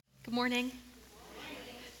Good morning.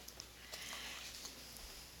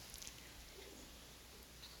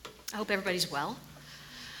 I hope everybody's well.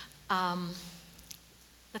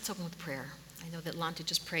 Let's open with prayer. I know that Lanta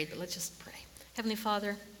just prayed, but let's just pray. Heavenly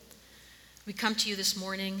Father, we come to you this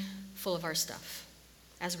morning full of our stuff,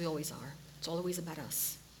 as we always are. It's always about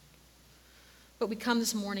us. But we come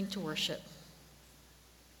this morning to worship.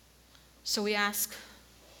 So we ask,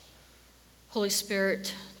 Holy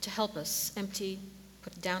Spirit, to help us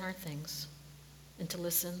put down our things, and to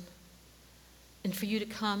listen, and for you to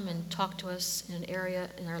come and talk to us in an area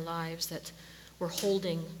in our lives that we're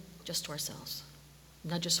holding just to ourselves.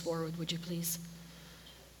 Nudge us forward, would you please?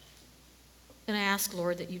 And I ask,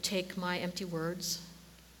 Lord, that you take my empty words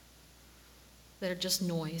that are just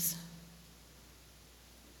noise,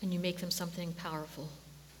 and you make them something powerful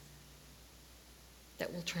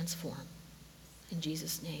that will transform. In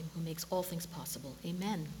Jesus' name, who makes all things possible.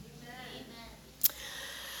 Amen.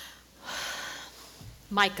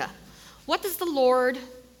 Micah, what does the Lord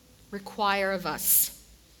require of us?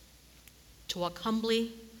 To walk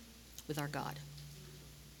humbly with our God.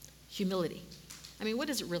 Humility. I mean, what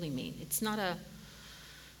does it really mean? It's not a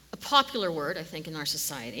popular word, I think, in our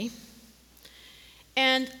society.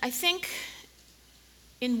 And I think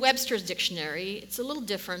in Webster's dictionary, it's a little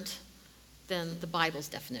different than the Bible's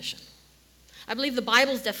definition. I believe the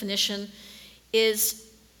Bible's definition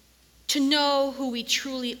is to know who we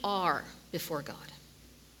truly are before God.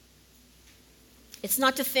 It's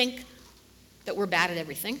not to think that we're bad at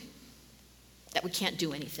everything, that we can't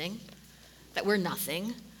do anything, that we're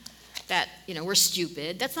nothing, that, we're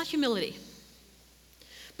stupid. That's not humility.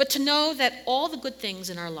 But to know that all the good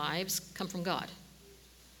things in our lives come from God,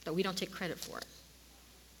 that we don't take credit for it.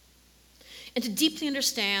 And to deeply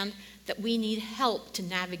understand that we need help to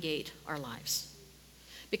navigate our lives.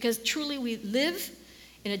 Because truly we live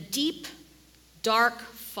in a deep, dark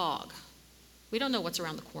fog. We don't know what's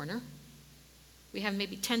around the corner. We have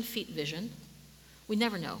maybe 10 feet vision. We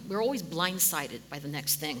never know. We're always blindsided by the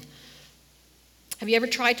next thing. Have you ever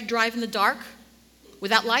tried to drive in the dark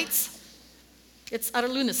without lights? It's utter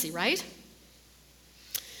lunacy, right?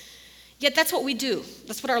 Yet that's what we do.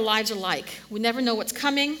 That's what our lives are like. We never know what's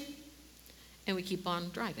coming, and we keep on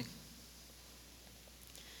driving.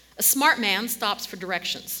 A smart man stops for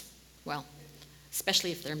directions. Well,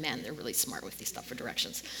 especially if they're men, they're really smart if they stop for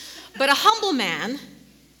directions. But a humble man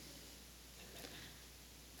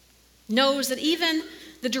knows that even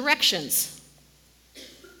the directions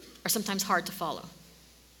are sometimes hard to follow.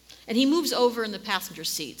 And he moves over in the passenger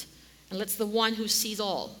seat and lets the one who sees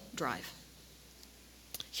all drive.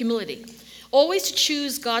 Humility. Always to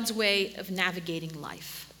choose God's way of navigating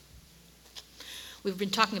life. We've been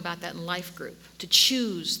talking about that in Life Group, to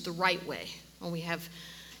choose the right way. When we have,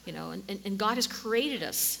 and God has created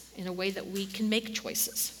us in a way that we can make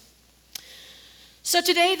choices. So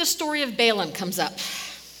today the story of Balaam comes up.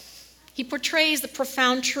 He portrays the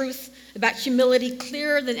profound truth about humility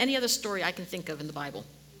clearer than any other story I can think of in the Bible.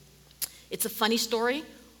 It's a funny story.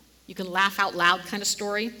 You can laugh out loud kind of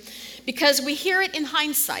story. Because we hear it in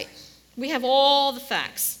hindsight. We have all the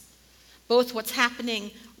facts. Both what's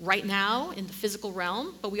happening right now in the physical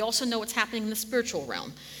realm, but we also know what's happening in the spiritual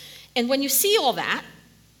realm. And when you see all that,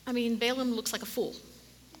 Balaam looks like a fool.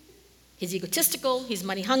 He's egotistical, he's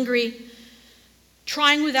money hungry,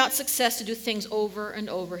 trying without success to do things over and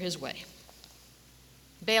over his way.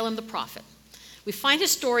 Balaam the prophet. We find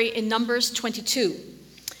his story in Numbers 22.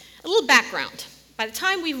 A little background. By the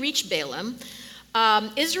time we reach Balaam,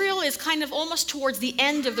 Israel is kind of almost towards the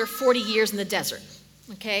end of their 40 years in the desert.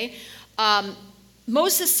 Okay?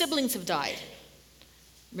 Moses' siblings have died.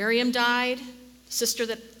 Miriam died, sister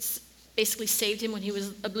that basically saved him when he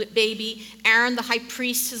was a baby. Aaron, the high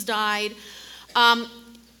priest, has died.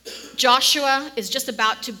 Joshua is just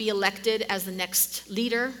about to be elected as the next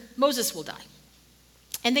leader. Moses will die.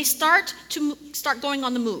 And they start going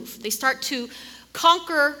on the move. They start to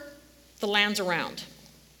conquer the lands around.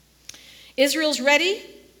 Israel's ready,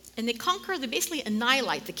 and they basically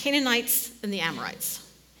annihilate the Canaanites and the Amorites.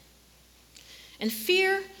 And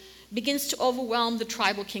fear begins to overwhelm the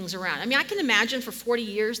tribal kings around. I can imagine for 40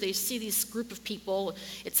 years they see this group of people.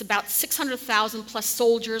 It's about 600,000 plus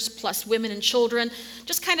soldiers, plus women and children,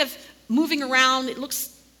 just kind of moving around. It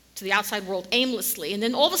looks to the outside world aimlessly. And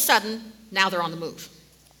then all of a sudden, now they're on the move.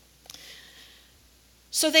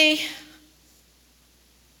 So they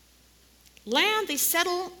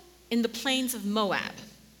settle in the plains of Moab,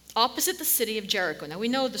 opposite the city of Jericho. Now, we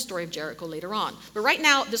know the story of Jericho later on. But right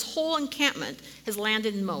now, this whole encampment has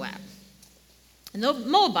landed in Moab. And the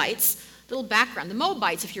Moabites, little background, the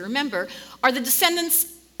Moabites, if you remember, are the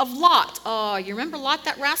descendants of Lot. Oh, you remember Lot,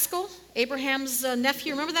 that rascal? Abraham's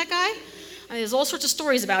nephew. Remember that guy? There's all sorts of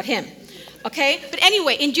stories about him. Okay? But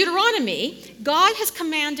anyway, in Deuteronomy, God has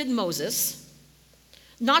commanded Moses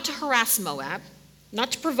not to harass Moab,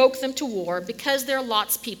 not to provoke them to war, because they're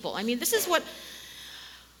Lot's people. I mean, this is what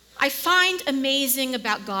I find amazing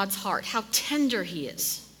about God's heart, how tender he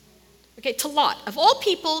is. Okay, to Lot. Of all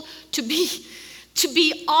people to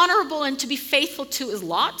be honorable and to be faithful to is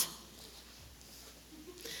Lot.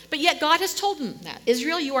 But yet God has told him that.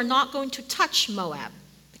 Israel, you are not going to touch Moab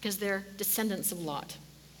because they're descendants of Lot.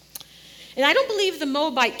 And I don't believe the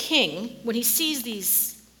Moabite king, when he sees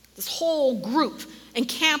this whole group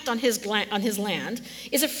encamped on his land,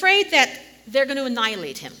 is afraid that they're going to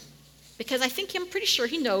annihilate him. Because I'm pretty sure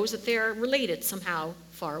he knows that they're related somehow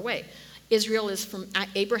far away. Israel is from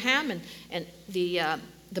Abraham, and the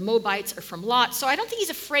Moabites are from Lot. So I don't think he's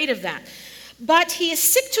afraid of that. But he is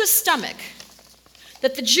sick to his stomach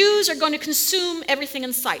that the Jews are going to consume everything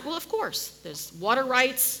in sight. Well, of course, there's water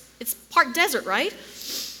rights. It's part desert, right?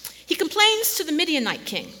 He complains to the Midianite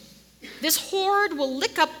king. This horde will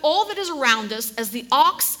lick up all that is around us as the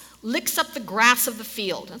ox licks up the grass of the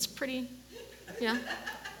field. That's pretty, yeah.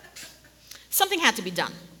 Something had to be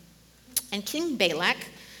done. And King Balak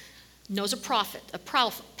knows a prophet, a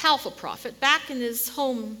powerful prophet, back in his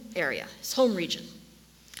home area, his home region.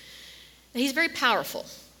 And he's very powerful.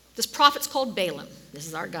 This prophet's called Balaam. This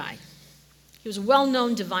is our guy. He was a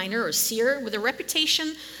well-known diviner or seer with a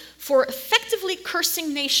reputation for effectively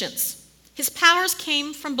cursing nations. His powers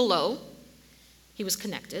came from below. He was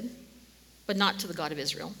connected, but not to the God of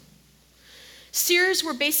Israel. Seers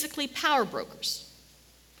were basically power brokers,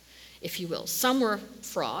 if you will. Some were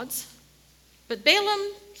frauds, but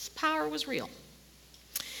Balaam's power was real.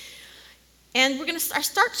 And we're going to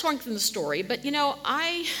start talking from the story, but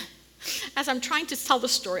as I'm trying to tell the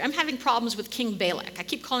story, I'm having problems with King Balak. I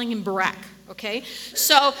keep calling him Barak, okay?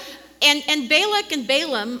 So, and Balak and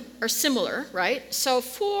Balaam are similar, right? So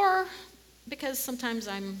because sometimes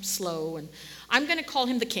I'm slow, and I'm going to call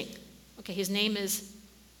him the king. Okay, his name is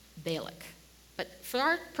Balak. But for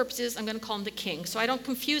our purposes, I'm going to call him the king, so I don't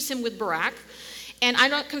confuse him with Barak, and I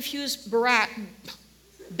don't confuse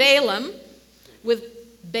Balaam with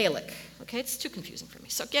Balak. Okay, it's too confusing for me.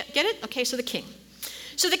 So get it? Okay, so the king.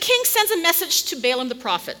 So the king sends a message to Balaam the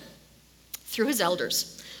prophet through his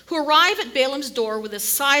elders, who arrive at Balaam's door with a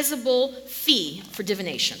sizable fee for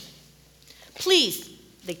divination. Please,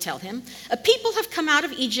 they tell him, a people have come out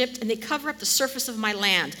of Egypt and they cover up the surface of my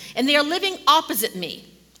land, and they are living opposite me.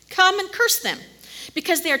 Come and curse them,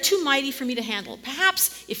 because they are too mighty for me to handle.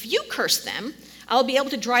 Perhaps if you curse them, I'll be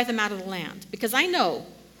able to drive them out of the land, because I know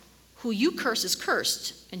who you curse is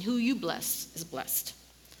cursed, and who you bless is blessed.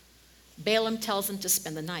 Balaam tells them to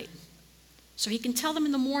spend the night, so he can tell them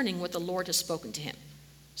in the morning what the Lord has spoken to him.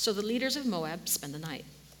 So the leaders of Moab spend the night.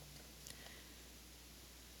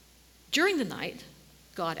 During the night,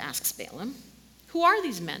 God asks Balaam, who are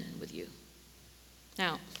these men with you?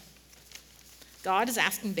 Now, God is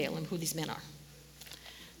asking Balaam who these men are.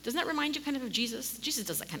 Doesn't that remind you kind of Jesus? Jesus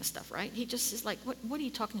does that kind of stuff, right? He just is like, what are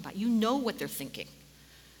you talking about? You know what they're thinking.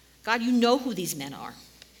 God, you know who these men are.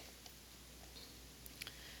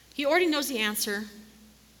 He already knows the answer,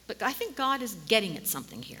 but I think God is getting at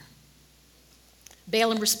something here.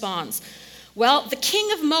 Balaam responds, well, the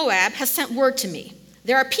king of Moab has sent word to me.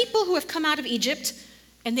 There are people who have come out of Egypt,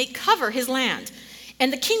 and they cover his land.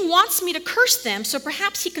 And the king wants me to curse them, so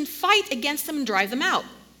perhaps he can fight against them and drive them out.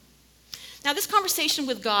 Now, this conversation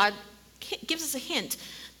with God gives us a hint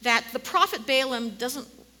that the prophet Balaam doesn't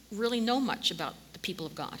really know much about the people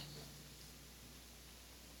of God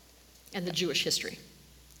and the Jewish history.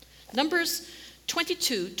 Numbers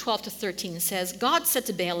 22:12-13 says, God said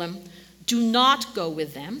to Balaam, do not go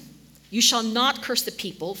with them. You shall not curse the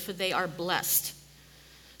people, for they are blessed.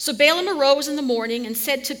 So Balaam arose in the morning and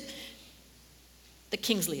said to the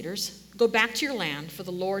king's leaders, go back to your land, for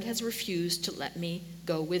the Lord has refused to let me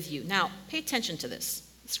go with you. Now, pay attention to this.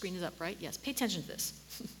 The screen is up, right? Yes, pay attention to this.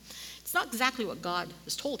 It's not exactly what God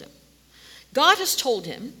has told him. God has told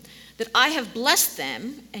him that I have blessed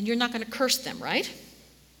them, and you're not going to curse them, right?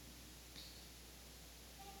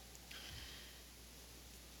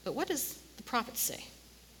 But what does the prophet say?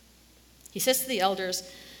 He says to the elders,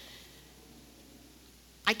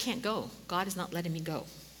 I can't go. God is not letting me go.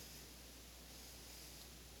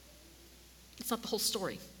 It's not the whole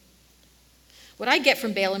story. What I get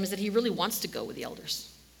from Balaam is that he really wants to go with the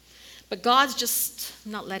elders. But God's just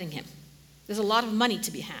not letting him. There's a lot of money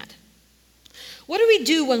to be had. What do we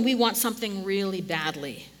do when we want something really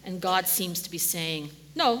badly and God seems to be saying,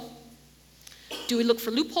 no? Do we look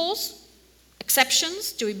for loopholes?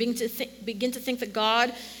 Exceptions? Do we begin to think that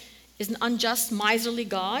God is an unjust, miserly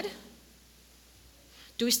God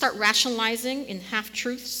Do we start rationalizing in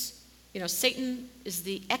half-truths? Satan is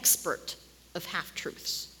the expert of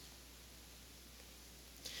half-truths.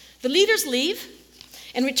 The leaders leave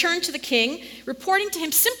and return to the king, reporting to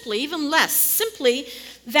him simply, even less, simply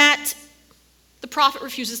that the prophet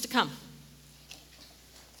refuses to come.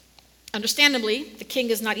 Understandably, the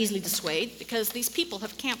king is not easily dissuaded because these people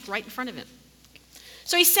have camped right in front of him.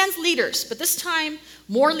 So he sends leaders, but this time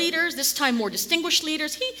more leaders, this time more distinguished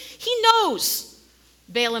leaders. He knows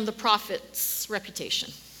Balaam the prophet's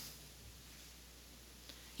reputation.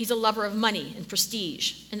 He's a lover of money and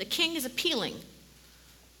prestige, and the king is appealing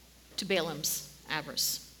to Balaam's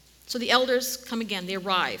avarice. So the elders come again, they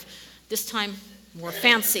arrive, this time more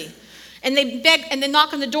fancy. And they beg, and they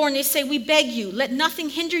knock on the door and they say, "We beg you, let nothing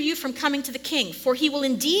hinder you from coming to the king, for he will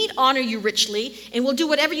indeed honor you richly and will do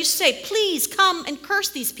whatever you say. Please come and curse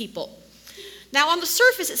these people." Now on the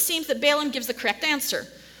surface, it seems that Balaam gives the correct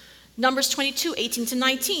answer. Numbers 22, 18 to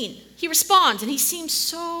 19. He responds, and he seems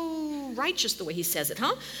so righteous the way he says it,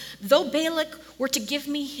 huh? "Though Balak were to give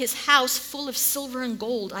me his house full of silver and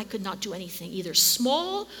gold, I could not do anything, either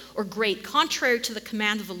small or great, contrary to the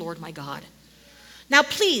command of the Lord my God. Now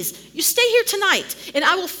please, you stay here tonight, and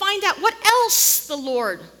I will find out what else the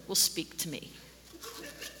Lord will speak to me."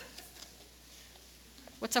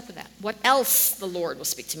 What's up with that? What else the Lord will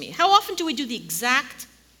speak to me? How often do we do the exact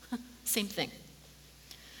same thing?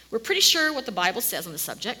 We're pretty sure what the Bible says on the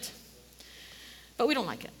subject, but we don't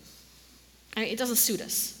like it. It doesn't suit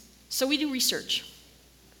us. So we do research.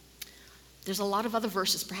 There's a lot of other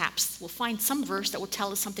verses, perhaps. We'll find some verse that will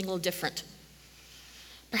tell us something a little different.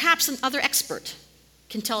 Perhaps another expert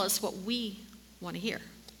can tell us what we want to hear.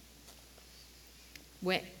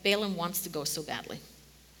 Balaam wants to go so badly.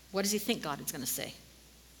 What does he think God is going to say?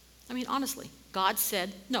 Honestly, God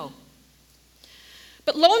said no.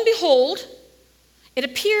 But lo and behold, it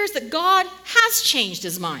appears that God has changed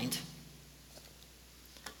his mind.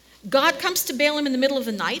 God comes to Balaam in the middle of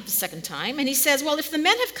the night, the second time, and he says, "Well, if the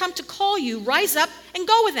men have come to call you, rise up and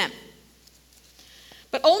go with them.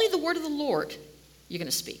 But only the word of the Lord you're going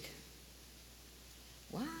to speak."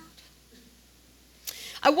 What?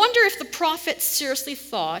 I wonder if the prophet seriously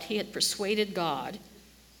thought he had persuaded God,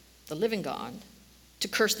 the living God, to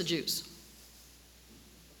curse the Jews.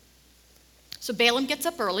 So Balaam gets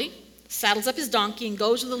up early, saddles up his donkey, and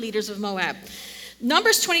goes with the leaders of Moab.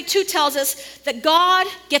 Numbers 22 tells us that God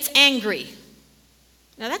gets angry.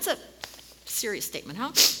 Now that's a serious statement,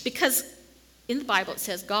 huh? Because in the Bible it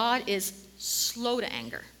says God is slow to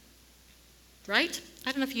anger. Right?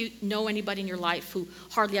 I don't know if you know anybody in your life who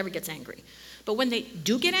hardly ever gets angry. But when they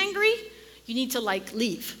do get angry, you need to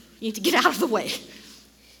leave. You need to get out of the way.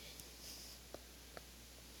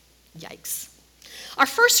 Yikes. Our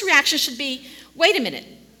first reaction should be, wait a minute.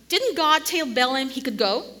 Didn't God tell Balaam he could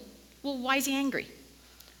go? Well, why is he angry?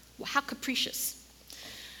 Well, how capricious.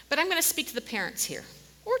 But I'm going to speak to the parents here,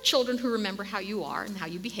 or children who remember how you are and how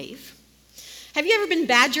you behave. Have you ever been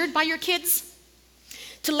badgered by your kids?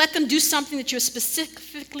 To let them do something that you have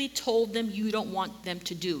specifically told them you don't want them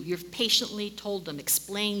to do. You've patiently told them,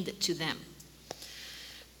 explained it to them.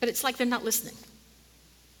 But it's like they're not listening.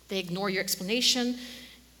 They ignore your explanation.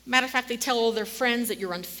 Matter of fact, they tell all their friends that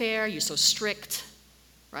you're unfair, you're so strict,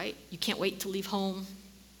 right? You can't wait to leave home.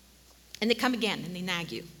 And they come again and they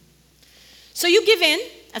nag you. So you give in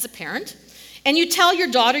as a parent, and you tell your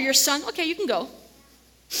daughter, your son, "Okay, you can go."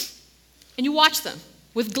 And you watch them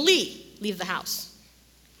with glee leave the house.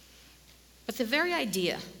 But the very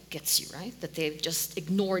idea gets you, right? That they've just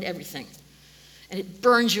ignored everything. And it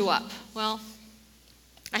burns you up. Well,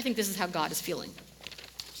 I think this is how God is feeling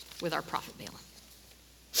with our prophet Balaam.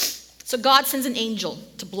 So God sends an angel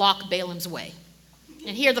to block Balaam's way.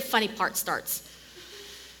 And here the funny part starts.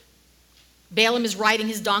 Balaam is riding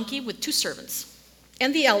his donkey with two servants.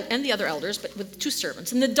 And the other elders, but with two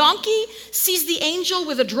servants. And the donkey sees the angel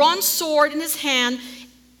with a drawn sword in his hand.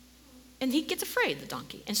 And he gets afraid, the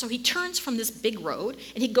donkey. And so he turns from this big road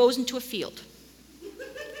and he goes into a field.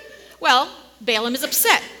 Well, Balaam is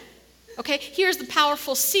upset. Okay, here's the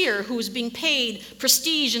powerful seer who is being paid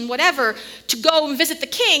prestige and whatever to go and visit the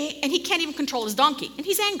king, and he can't even control his donkey. And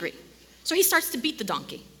he's angry. So he starts to beat the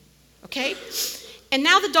donkey. Okay? And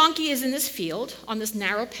now the donkey is in this field on this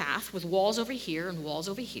narrow path with walls over here and walls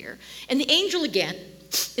over here. And the angel again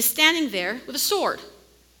is standing there with a sword.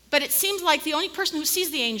 But it seems like the only person who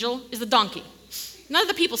sees the angel is the donkey. None of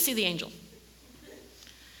the people see the angel.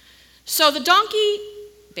 So the donkey,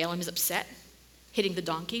 Balaam is upset, hitting the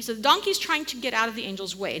donkey. So the donkey is trying to get out of the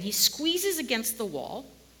angel's way, and he squeezes against the wall.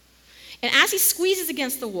 And as he squeezes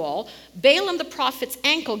against the wall, Balaam the prophet's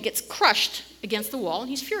ankle gets crushed against the wall, and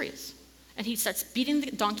he's furious. And he starts beating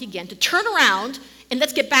the donkey again to turn around and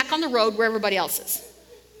let's get back on the road where everybody else is.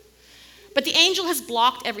 But the angel has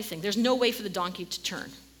blocked everything. There's no way for the donkey to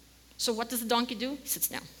turn. So what does the donkey do? He sits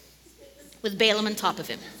down with Balaam on top of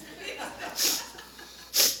him.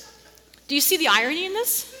 Do you see the irony in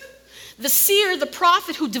this? The seer, the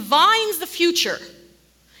prophet who divines the future,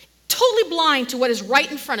 totally blind to what is right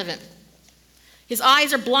in front of him. His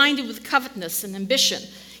eyes are blinded with covetousness and ambition.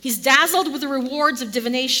 He's dazzled with the rewards of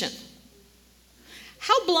divination.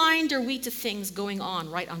 How blind are we to things going on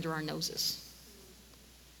right under our noses?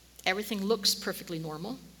 Everything looks perfectly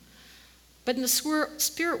normal. But in the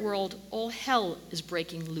spirit world, all hell is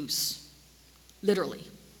breaking loose. Literally.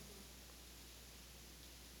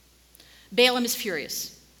 Balaam is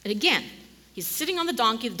furious. And again, he's sitting on the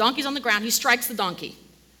donkey's on the ground, he strikes the donkey.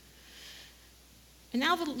 And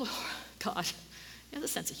now the Lord, God, he has a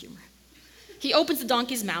sense of humor. He opens the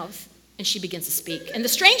donkey's mouth and she begins to speak. And the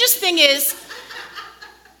strangest thing is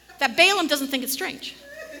that Balaam doesn't think it's strange.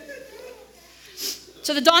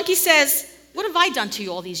 So the donkey says, what have I done to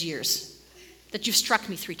you all these years that you've struck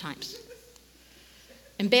me 3 times?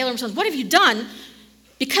 And Balaam says, what have you done?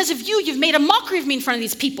 Because of you, you've made a mockery of me in front of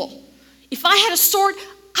these people. If I had a sword,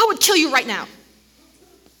 I would kill you right now.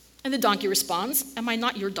 And the donkey responds, am I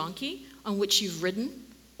not your donkey on which you've ridden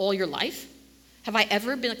all your life? Have I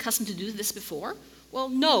ever been accustomed to do this before? Well,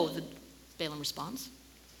 no, Balaam responds.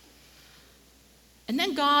 And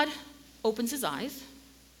then God opens his eyes,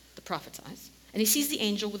 the prophet's eyes, and he sees the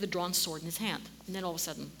angel with a drawn sword in his hand. And then all of a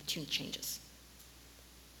sudden, the tune changes.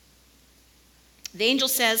 The angel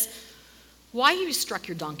says, why have you struck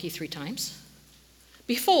your donkey 3 times?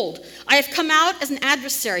 Behold, I have come out as an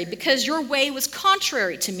adversary because your way was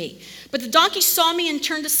contrary to me. But the donkey saw me and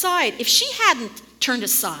turned aside. If she hadn't turned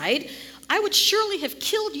aside, I would surely have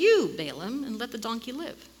killed you, Balaam, and let the donkey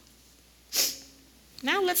live.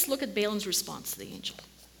 Now let's look at Balaam's response to the angel.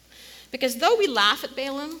 Because though we laugh at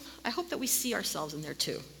Balaam, I hope that we see ourselves in there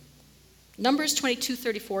too. Numbers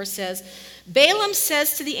 22:34 says, Balaam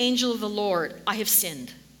says to the angel of the Lord, I have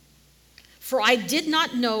sinned, for I did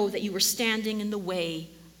not know that you were standing in the way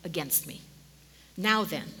against me. Now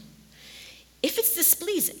then, if it's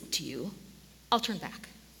displeasing to you, I'll turn back.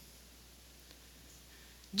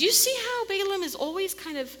 Do you see how Balaam is always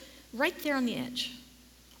kind of right there on the edge?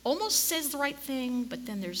 Almost says the right thing, but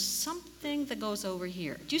then there's something that goes over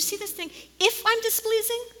here. Do you see this thing? If I'm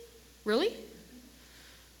displeasing? Really?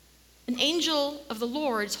 An angel of the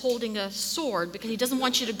Lord is holding a sword because he doesn't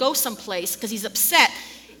want you to go someplace because he's upset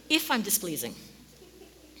if I'm displeasing.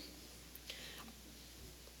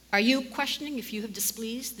 Are you questioning if you have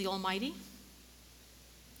displeased the Almighty?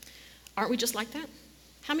 Aren't we just like that?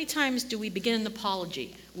 How many times do we begin an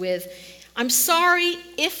apology with, I'm sorry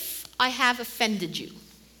if I have offended you?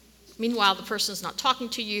 Meanwhile, the person is not talking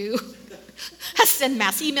to you, has sent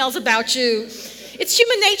mass emails about you. It's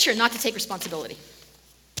human nature not to take responsibility.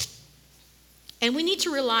 And we need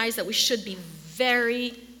to realize that we should be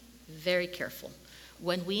very, very careful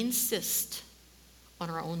when we insist on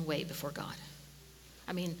our own way before God.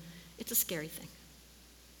 I mean, it's a scary thing.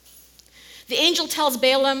 The angel tells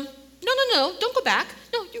Balaam, no, don't go back.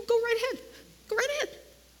 No, you go right ahead. Go right ahead.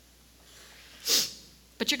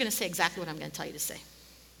 But you're going to say exactly what I'm going to tell you to say.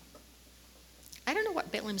 I don't know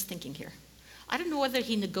what Balaam's thinking here. I don't know whether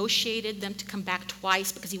he negotiated them to come back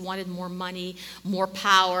twice because he wanted more money, more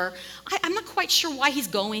power. I'm not quite sure why he's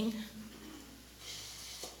going.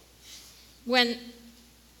 When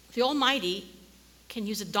the Almighty can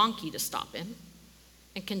use a donkey to stop him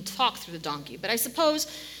and can talk through the donkey. But I suppose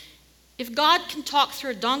if God can talk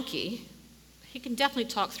through a donkey, he can definitely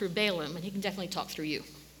talk through Balaam, and he can definitely talk through you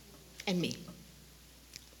and me.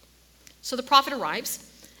 So the prophet arrives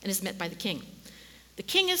and is met by the king. The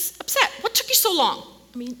king is upset. What took you so long?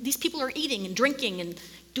 I mean, these people are eating and drinking and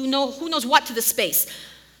who knows what to this space.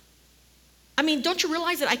 I mean, don't you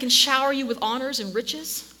realize that I can shower you with honors and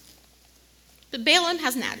riches? But Balaam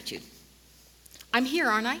has an attitude. I'm here,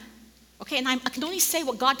 aren't I? Okay, and I can only say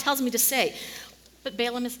what God tells me to say. But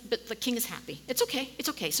the king is happy. It's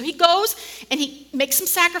okay. So he goes and he makes some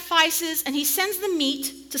sacrifices and he sends the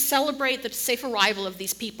meat to celebrate the safe arrival of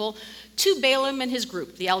these people to Balaam and his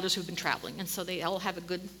group, the elders who've been traveling. And so they all have a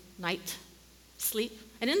good night sleep.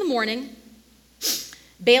 And in the morning,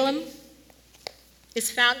 Balaam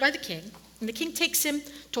is found by the king, and the king takes him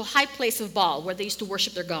to a high place of Baal where they used to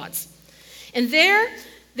worship their gods. And there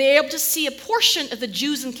they're able to see a portion of the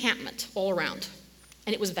Jews' encampment all around.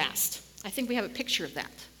 And it was vast. I think we have a picture of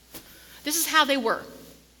that. This is how they were.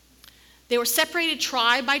 They were separated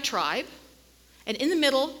tribe by tribe, and in the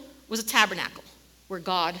middle was a tabernacle where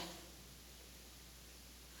God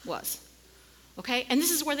was. Okay? And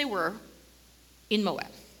this is where they were in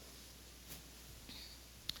Moab.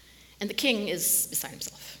 And the king is beside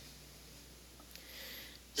himself.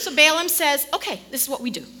 So Balaam says, okay, this is what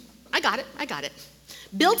we do. I got it.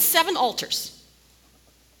 Build 7 altars.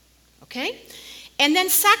 Okay? And then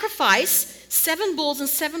sacrifice 7 bulls and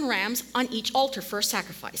 7 rams on each altar for a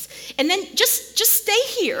sacrifice. And then just stay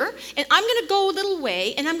here, and I'm going to go a little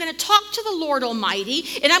way, and I'm going to talk to the Lord Almighty,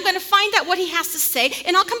 and I'm going to find out what he has to say,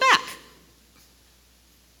 and I'll come back.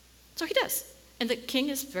 So he does. And the king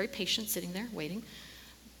is very patient, sitting there, waiting.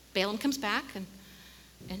 Balaam comes back,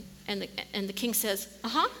 and the king says,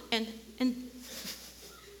 and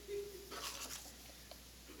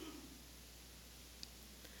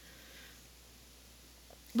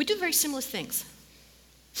we do very similar things.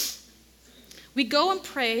 We go and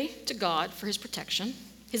pray to God for his protection,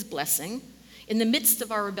 his blessing, in the midst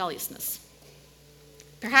of our rebelliousness.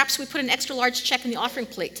 Perhaps we put an extra large check in the offering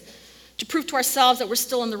plate to prove to ourselves that we're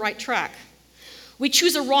still on the right track. We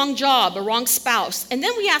choose a wrong job, a wrong spouse, and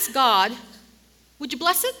then we ask God, would you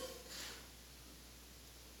bless it?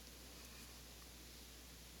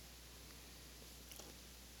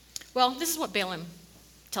 Well, this is what Balaam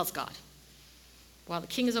tells God. While the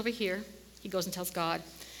king is over here, he goes and tells God,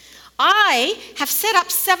 I have set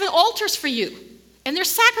up 7 altars for you, and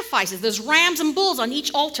there's sacrifices. There's rams and bulls on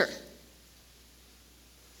each altar.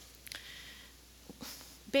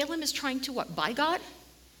 Balaam is trying to what? Buy God?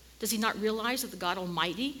 Does he not realize that the God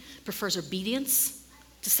Almighty prefers obedience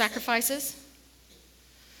to sacrifices?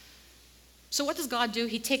 So what does God do?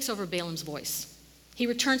 He takes over Balaam's voice. He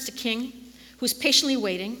returns to king, who's patiently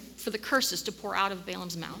waiting for the curses to pour out of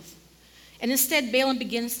Balaam's mouth. And instead, Balaam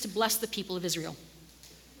begins to bless the people of Israel.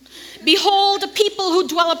 Behold, a people who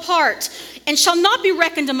dwell apart and shall not be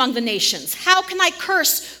reckoned among the nations. How can I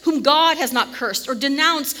curse whom God has not cursed, or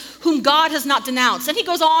denounce whom God has not denounced? And he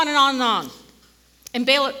goes on and on and on. And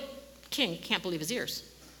Balaam, king, can't believe his ears.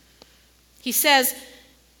 He says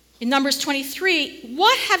in Numbers 23,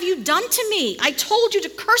 what have you done to me? I told you to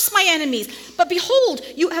curse my enemies, but behold,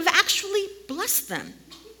 you have actually blessed them.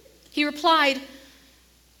 He replied,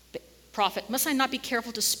 prophet, must I not be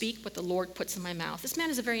careful to speak what the Lord puts in my mouth? This man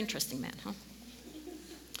is a very interesting man, huh?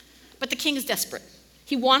 But the king is desperate.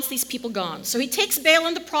 He wants these people gone. So he takes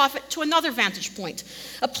Balaam the prophet to another vantage point,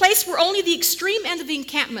 a place where only the extreme end of the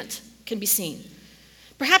encampment can be seen.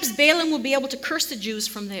 Perhaps Balaam will be able to curse the Jews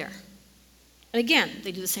from there. And again,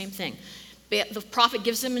 they do the same thing. The prophet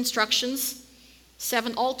gives them instructions,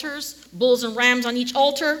 7 altars, bulls and rams on each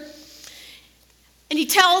altar. And he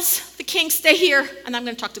tells the king, stay here, and I'm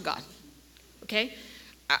going to talk to God. Okay?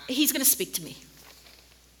 He's going to speak to me.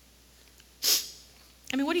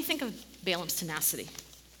 I mean, what do you think of Balaam's tenacity?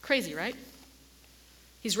 Crazy, right?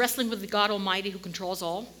 He's wrestling with the God Almighty who controls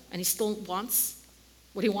all, and he still wants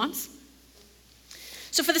what he wants.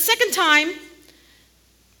 So for the second time,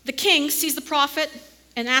 the king sees the prophet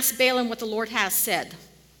and asks Balaam what the Lord has said.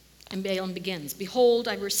 And Balaam begins, behold,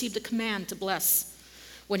 I received a command to bless.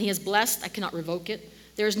 When he has blessed, I cannot revoke it.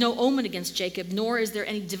 There is no omen against Jacob, nor is there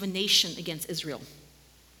any divination against Israel.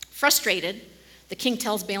 Frustrated, the king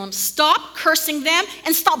tells Balaam, stop cursing them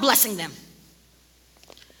and stop blessing them.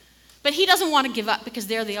 But he doesn't want to give up because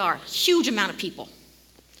there they are, huge amount of people.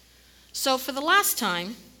 So for the last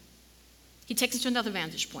time, he takes him to another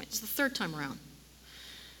vantage point. It's the third time around.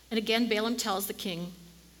 And again, Balaam tells the king,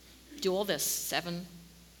 do all this, 7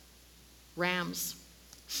 rams.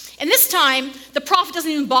 And this time, the prophet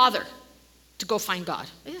doesn't even bother to go find God.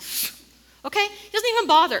 Okay? He doesn't even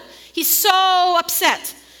bother. He's so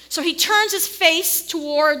upset. So he turns his face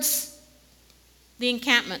towards the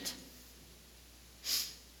encampment.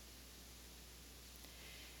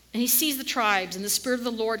 And he sees the tribes, and the Spirit of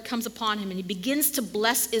the Lord comes upon him, and he begins to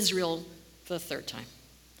bless Israel for the third time.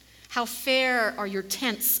 How fair are your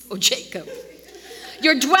tents, O Jacob.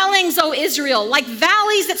 Your dwellings, O Israel, like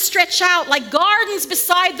valleys that stretch out, like gardens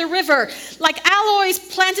beside the river, like aloes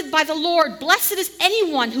planted by the Lord. Blessed is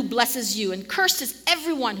anyone who blesses you, and cursed is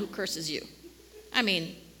everyone who curses you. I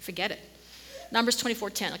mean, forget it. Numbers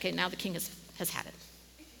 24:10. Okay, now the king has had it.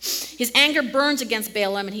 His anger burns against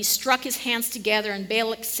Balaam, and he struck his hands together, and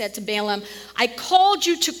Balak said to Balaam, I called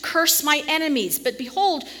you to curse my enemies, but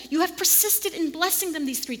behold, you have persisted in blessing them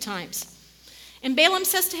these 3 times. And Balaam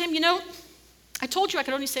says to him, I told you I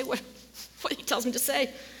could only say what he tells me to say.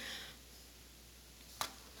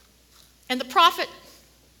 And the prophet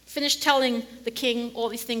finished telling the king all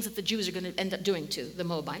these things that the Jews are going to end up doing to the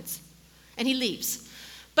Moabites. And he leaves.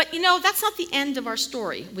 But that's not the end of our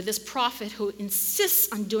story with this prophet who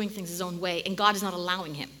insists on doing things his own way, and God is not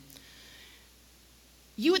allowing him.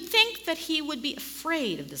 You would think that he would be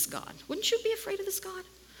afraid of this God. Wouldn't you be afraid of this God?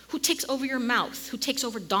 who takes over your mouth, who takes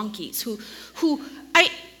over donkeys, wouldn't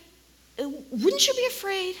you be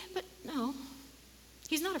afraid? But no,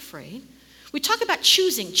 he's not afraid. We talk about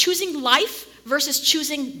choosing life versus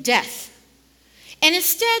choosing death. And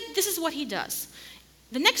instead, this is what he does.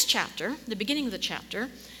 The next chapter, the beginning of the chapter,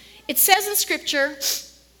 it says in Scripture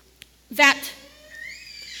that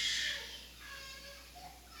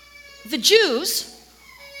the Jews,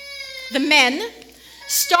 the men,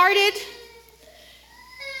 started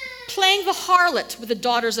playing the harlot with the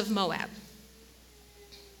daughters of Moab.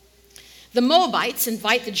 The Moabites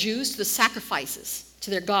invite the Jews to the sacrifices to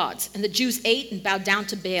their gods, and the Jews ate and bowed down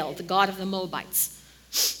to Baal, the god of the Moabites.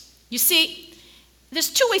 You see, there's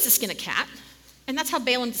two ways to skin a cat, and that's how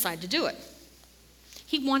Balaam decided to do it.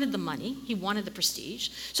 He wanted the money, he wanted the prestige.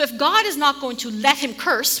 So if God is not going to let him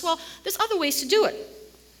curse, well, there's other ways to do it.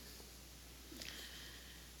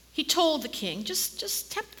 He told the king,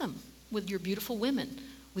 just tempt them with your beautiful women,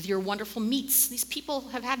 with your wonderful meats. These people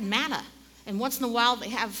have had manna, and once in a while they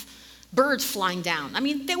have birds flying down. I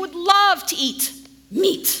mean, they would love to eat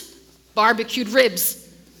meat, barbecued ribs.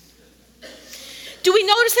 Do we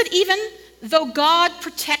notice that even though God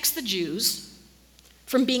protects the Jews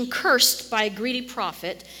from being cursed by a greedy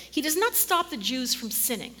prophet, he does not stop the Jews from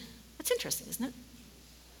sinning? That's interesting, isn't it?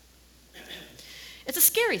 It's a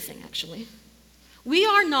scary thing, actually. We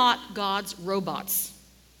are not God's robots.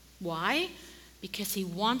 Why? Because he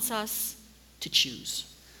wants us to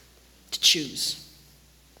choose. To choose.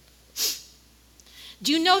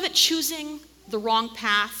 Do you know that choosing the wrong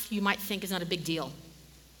path you might think is not a big deal?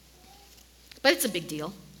 But it's a big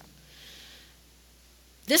deal.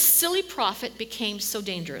 This silly prophet became so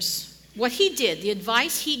dangerous. What he did, the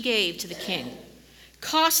advice he gave to the king,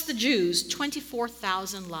 cost the Jews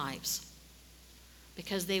 24,000 lives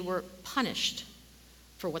because they were punished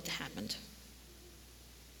for what happened.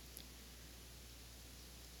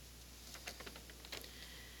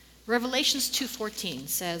 Revelations 2:14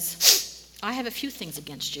 says, I have a few things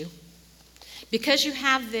against you, because you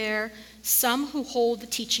have there some who hold the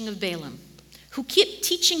teaching of Balaam, who keep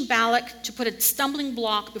teaching Balak to put a stumbling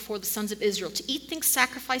block before the sons of Israel, to eat things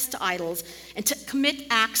sacrificed to idols, and to commit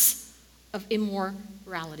acts of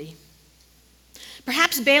immorality.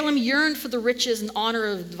 Perhaps Balaam yearned for the riches and honor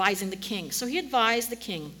of advising the king, so he advised the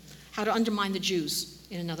king how to undermine the Jews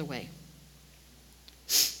in another way.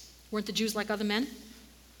 Weren't the Jews like other men?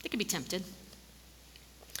 They could be tempted.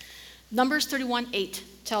 Numbers 31:8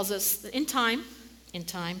 tells us that in time,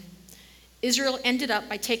 Israel ended up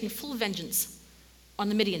by taking full vengeance on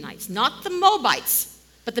the Midianites. Not the Moabites,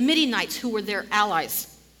 but the Midianites, who were their allies.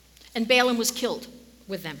 And Balaam was killed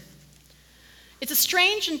with them. It's a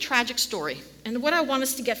strange and tragic story. And what I want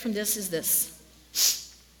us to get from this is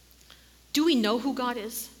this. Do we know who God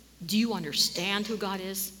is? Do you understand who God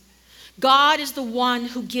is? God is the one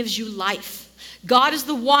who gives you life. God is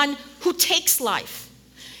the one who takes life.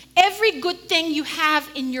 Every good thing you have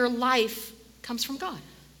in your life comes from God.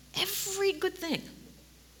 Every good thing.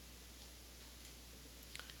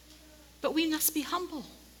 But we must be humble.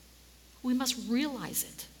 We must realize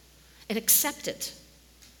it and accept it.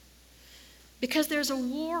 Because there's a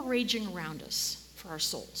war raging around us for our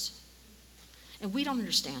souls. And we don't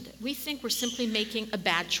understand it. We think we're simply making a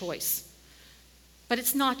bad choice. But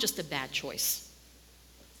it's not just a bad choice.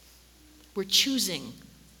 We're choosing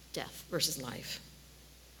death versus life.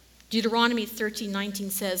 Deuteronomy 13:19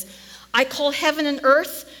 says, I call heaven and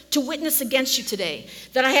earth to witness against you today,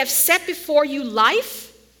 that I have set before you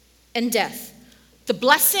life and death, the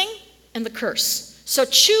blessing and the curse. So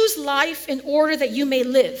choose life in order that you may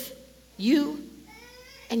live, you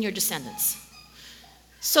and your descendants.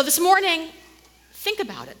 So this morning, think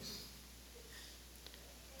about it.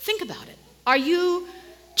 Think about it. Are you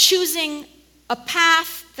choosing a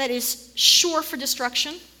path that is sure for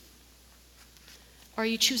destruction? Or are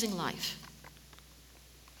you choosing life?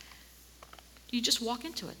 You just walk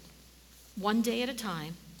into it, one day at a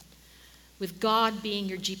time, with God being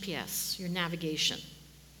your GPS, your navigation.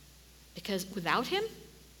 Because without him,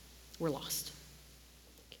 we're lost.